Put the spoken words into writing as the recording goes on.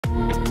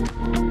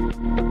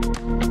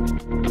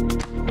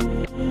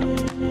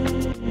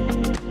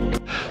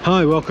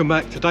Hi, welcome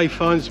back. Today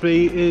finds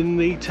me in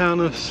the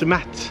town of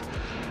Simat,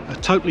 a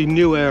totally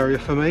new area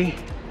for me,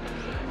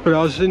 but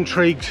I was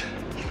intrigued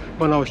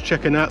when I was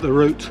checking out the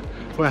route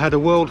where I had a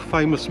world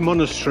famous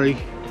monastery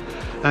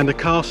and a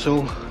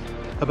castle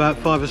about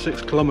 5 or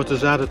 6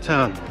 kilometers out of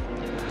town.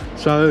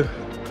 So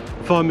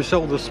I find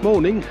myself this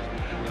morning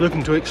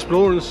looking to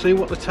explore and see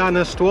what the town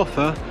has to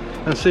offer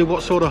and see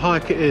what sort of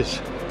hike it is.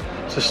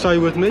 So stay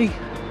with me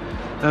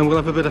and we'll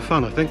have a bit of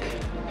fun, I think.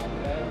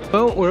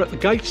 Well, we're at the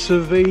gates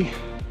of the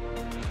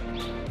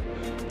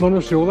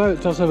monastery, although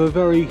it does have a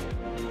very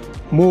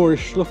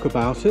Moorish look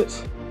about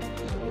it.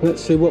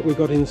 Let's see what we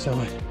got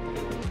inside.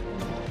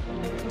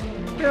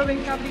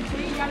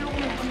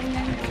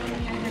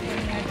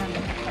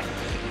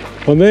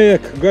 Well, there,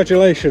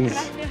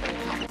 congratulations.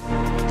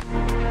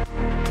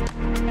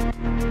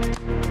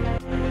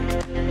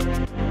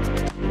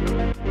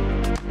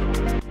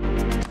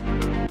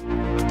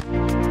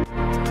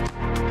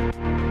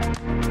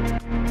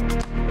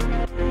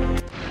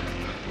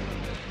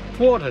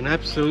 What an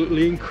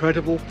absolutely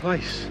incredible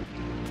place.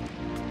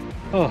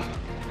 Oh,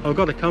 I've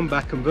got to come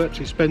back and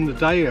virtually spend the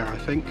day here, I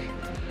think,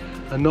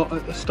 and not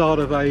at the start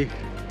of a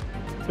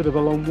bit of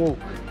a long walk.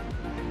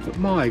 But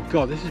my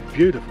God, this is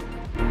beautiful.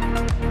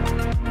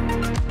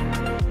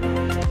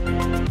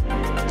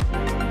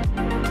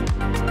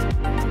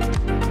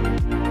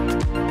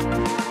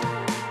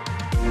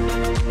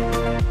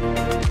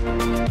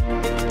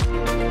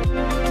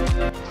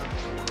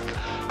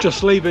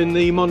 Just leaving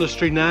the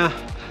monastery now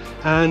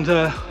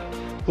and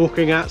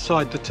walking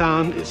outside the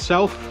town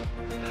itself.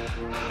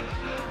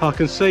 I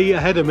can see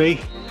ahead of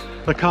me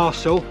the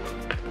castle.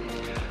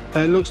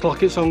 It looks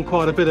like it's on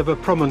quite a bit of a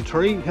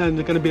promontory and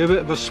there's going to be a bit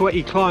of a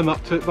sweaty climb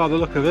up to it by the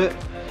look of it,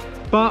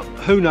 but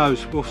who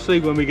knows, we'll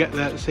see when we get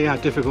there to see how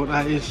difficult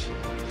that is.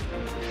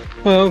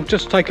 Well,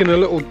 just taking a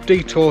little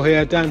detour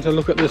here down to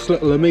look at this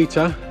little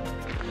ermita.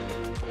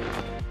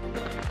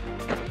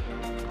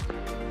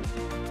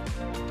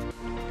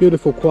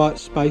 Beautiful quiet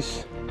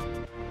space.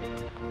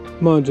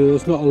 Mind you,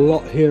 there's not a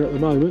lot here at the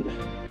moment.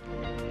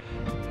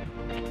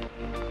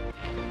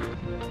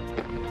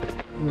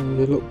 And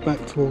we look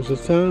back towards the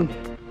town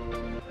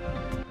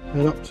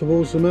and up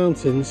towards the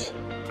mountains.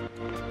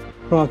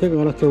 Right, I think I'm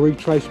going to have to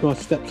retrace my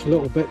steps a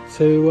little bit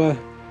to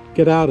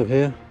get out of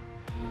here.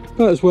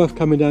 But it's worth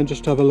coming down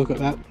just to have a look at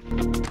that.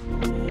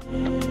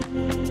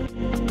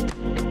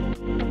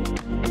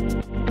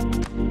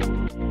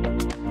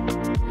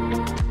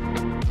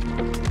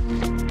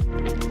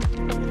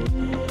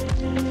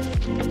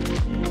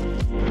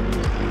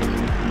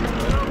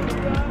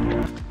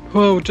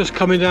 Well, we're just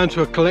coming down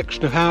to a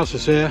collection of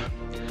houses here,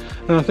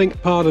 and I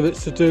think part of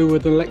it's to do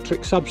with an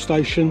electric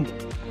substation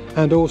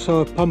and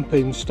also a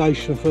pumping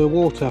station for the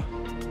water.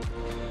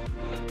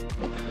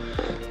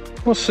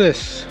 What's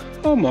this?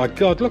 Oh my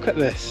God, look at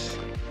this.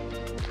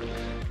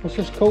 What's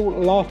this called?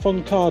 La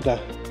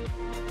Fontada.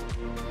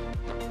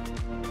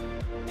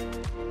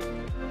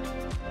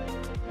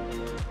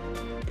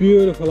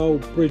 Beautiful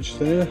old bridge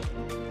there.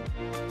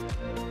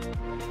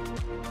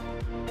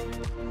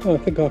 Oh, I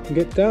think I can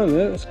get down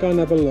there. Let's go and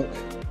have a look.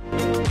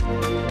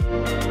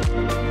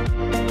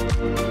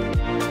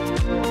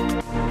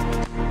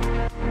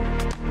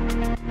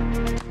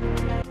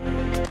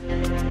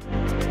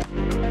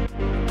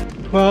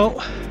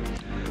 Well,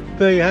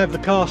 there you have the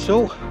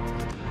castle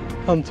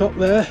on top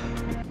there.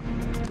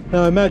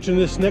 Now I imagine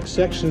this next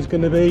section is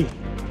going to be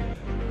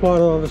quite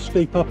a lot of a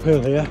steep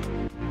uphill here.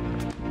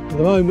 At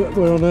the moment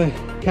we're on a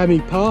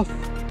cami path,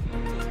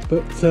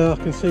 but I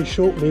can see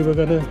shortly we're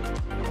going to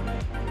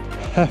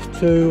have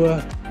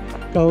to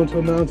go onto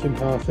a mountain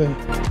path here.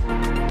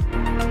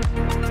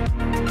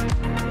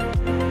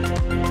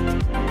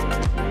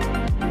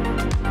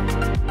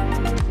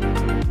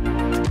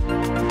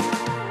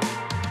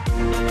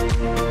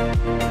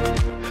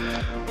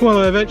 Well,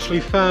 I eventually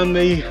found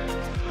the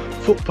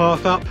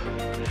footpath up.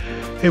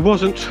 It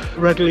wasn't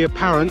readily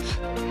apparent.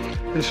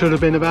 It should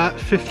have been about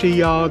 50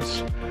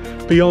 yards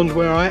beyond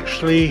where I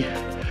actually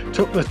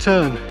took the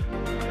turn.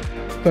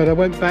 But I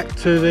went back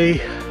to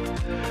the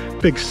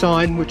big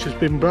sign, which has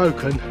been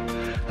broken,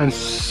 and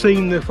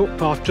seen the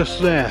footpath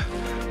just there,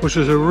 which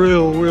was a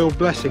real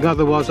blessing.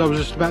 Otherwise I was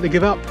just about to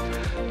give up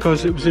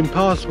because it was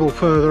impassable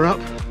further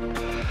up.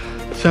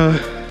 So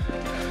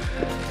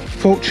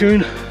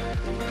fortune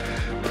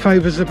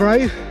favours the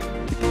brave.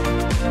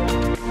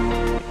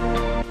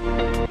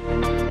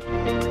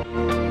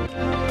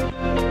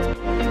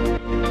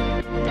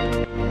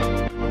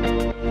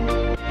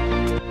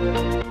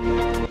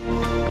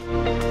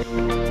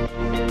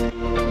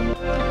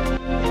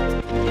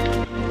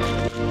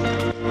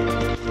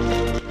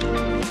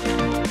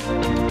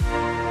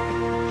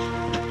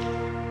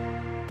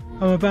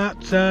 I'm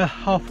about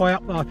halfway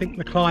up, I think,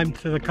 the climb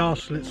to the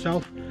castle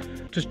itself.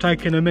 Just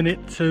taking a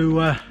minute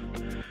to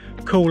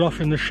cool off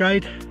in the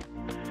shade.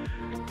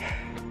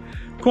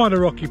 Quite a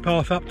rocky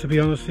path up, to be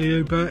honest with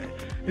you, but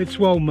it's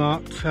well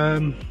marked.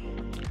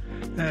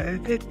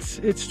 It's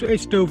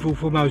doable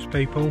for most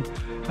people.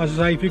 As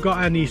I say, if you've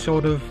got any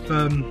sort of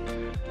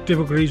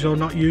difficulties or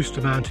not used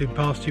to mountain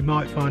pass, you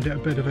might find it a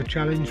bit of a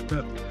challenge,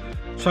 but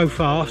so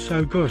far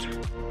so good.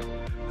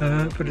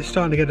 But it's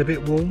starting to get a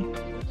bit warm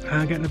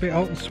and getting a bit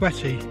hot and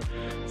sweaty,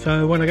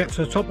 so when I get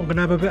to the top I'm going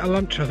to have a bit of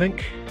lunch, I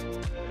think.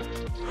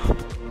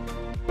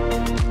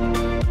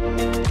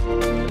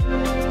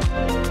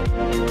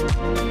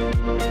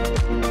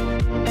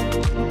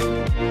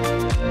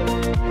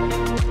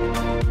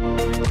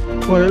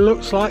 Well, it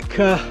looks like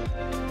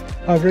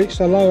I've reached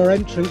the lower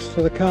entrance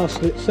to the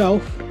castle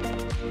itself.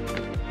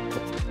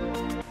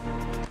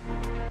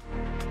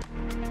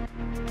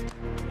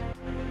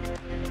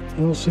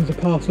 And also the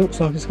path looks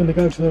like it's going to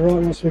go to the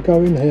right once we go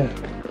in here.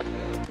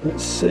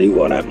 Let's see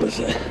what happens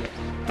there.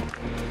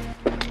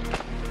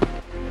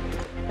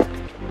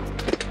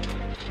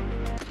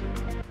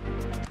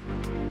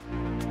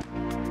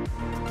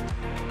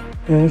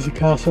 There's the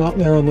castle up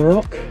there on the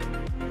rock.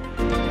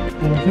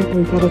 And I think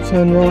we've got to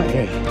turn right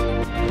here.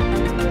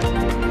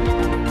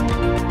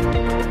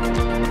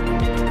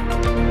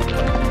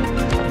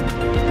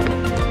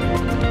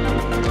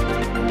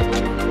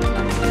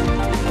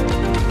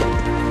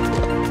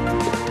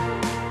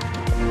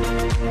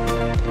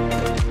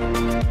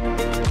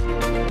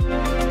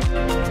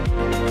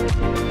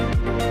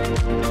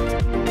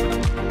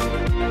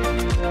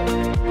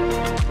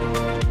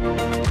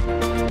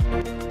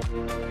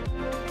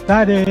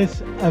 That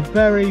is a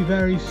very,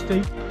 very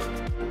steep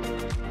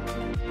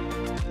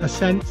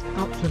ascent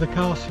up to the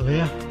castle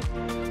here,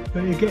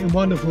 but you're getting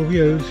wonderful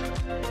views,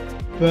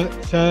 but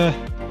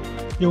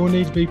you will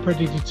need to be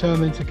pretty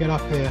determined to get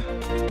up here.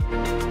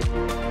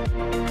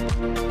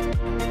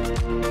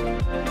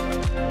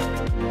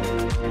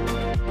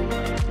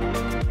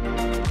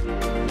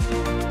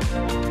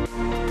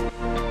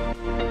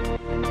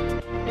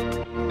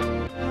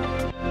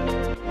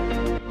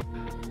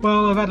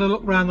 Well, I've had a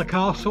look around the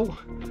castle.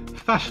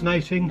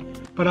 Fascinating,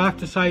 but I have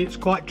to say it's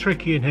quite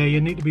tricky in here. You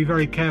need to be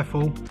very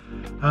careful.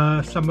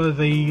 Some of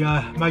the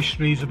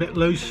masonry is a bit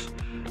loose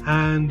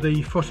and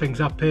the footings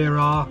up here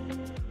are,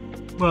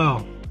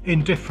 well,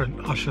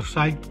 indifferent, I shall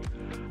say.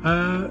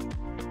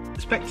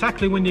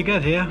 Spectacular when you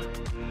get here.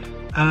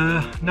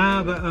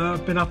 Now that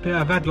I've been up here,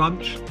 I've had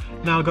lunch,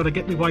 now I've got to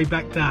get my way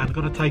back down. I've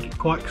got to take it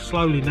quite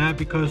slowly now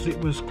because it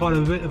was quite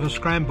a bit of a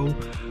scramble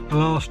the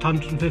last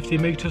 150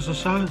 metres or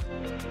so.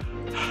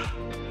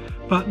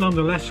 But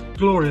nonetheless,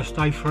 glorious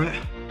day for it.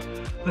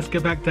 Let's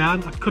get back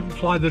down. I couldn't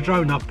fly the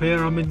drone up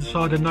here, I'm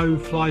inside a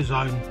no-fly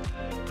zone.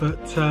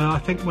 But I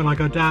think when I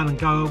go down and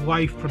go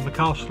away from the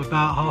castle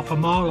about half a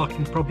mile, I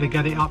can probably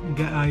get it up and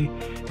get an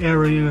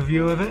aerial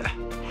view of it.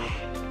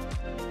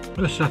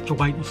 Let's have to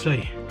wait and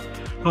see.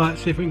 Right,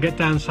 see if we can get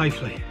down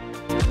safely.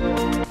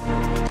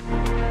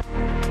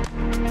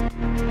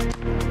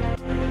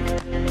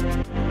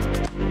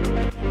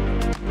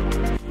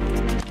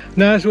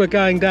 Now as we're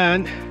going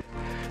down,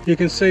 you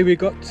can see we've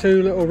got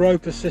two little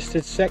rope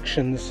assisted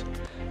sections.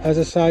 As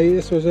I say,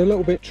 this was a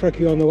little bit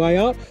tricky on the way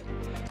up,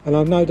 and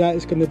I've no doubt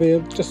it's going to be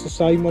just the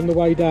same on the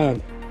way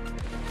down.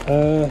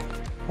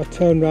 I've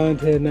turned around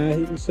here now,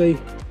 you can see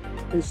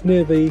it's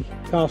near the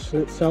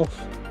castle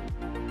itself.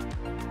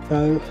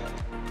 So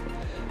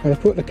I'm going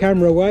to put the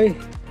camera away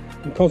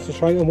and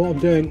concentrate on what I'm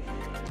doing.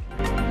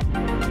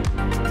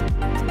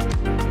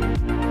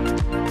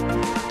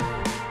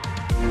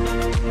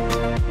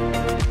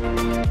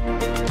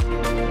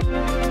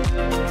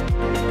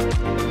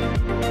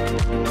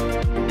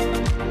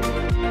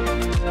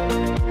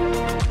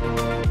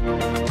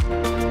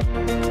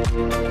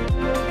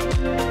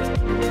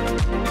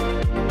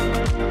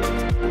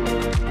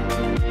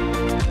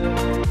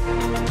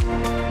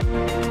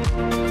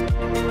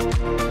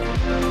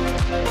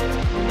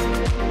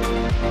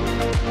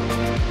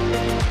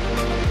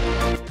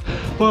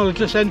 Well,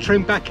 just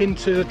entering back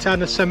into the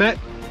town of Simat.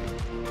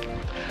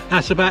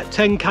 That's about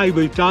 10k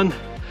we've done.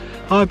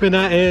 I've been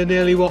out here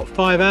nearly, what,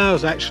 5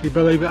 hours actually,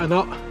 believe it or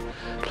not,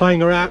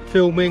 playing around,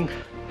 filming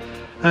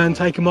and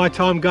taking my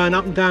time going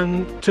up and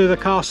down to the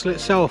castle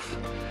itself.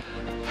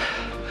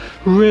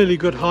 Really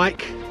good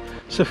hike.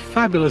 It's a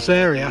fabulous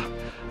area.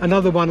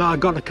 Another one that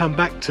I've got to come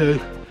back to.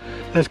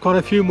 There's quite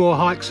a few more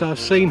hikes I've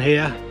seen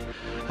here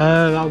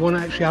that I want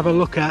to actually have a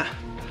look at,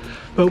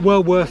 but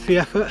well worth the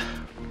effort.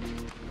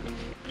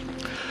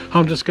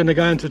 I'm just going to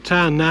go into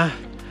town now.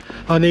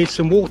 I need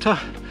some water,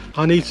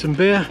 I need some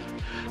beer,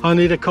 I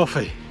need a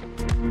coffee.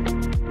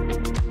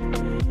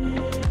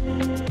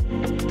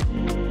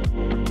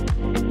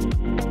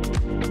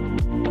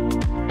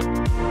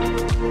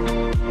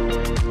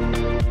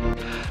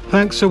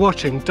 Thanks for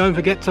watching. Don't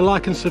forget to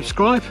like and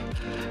subscribe,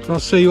 and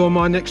I'll see you on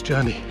my next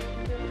journey.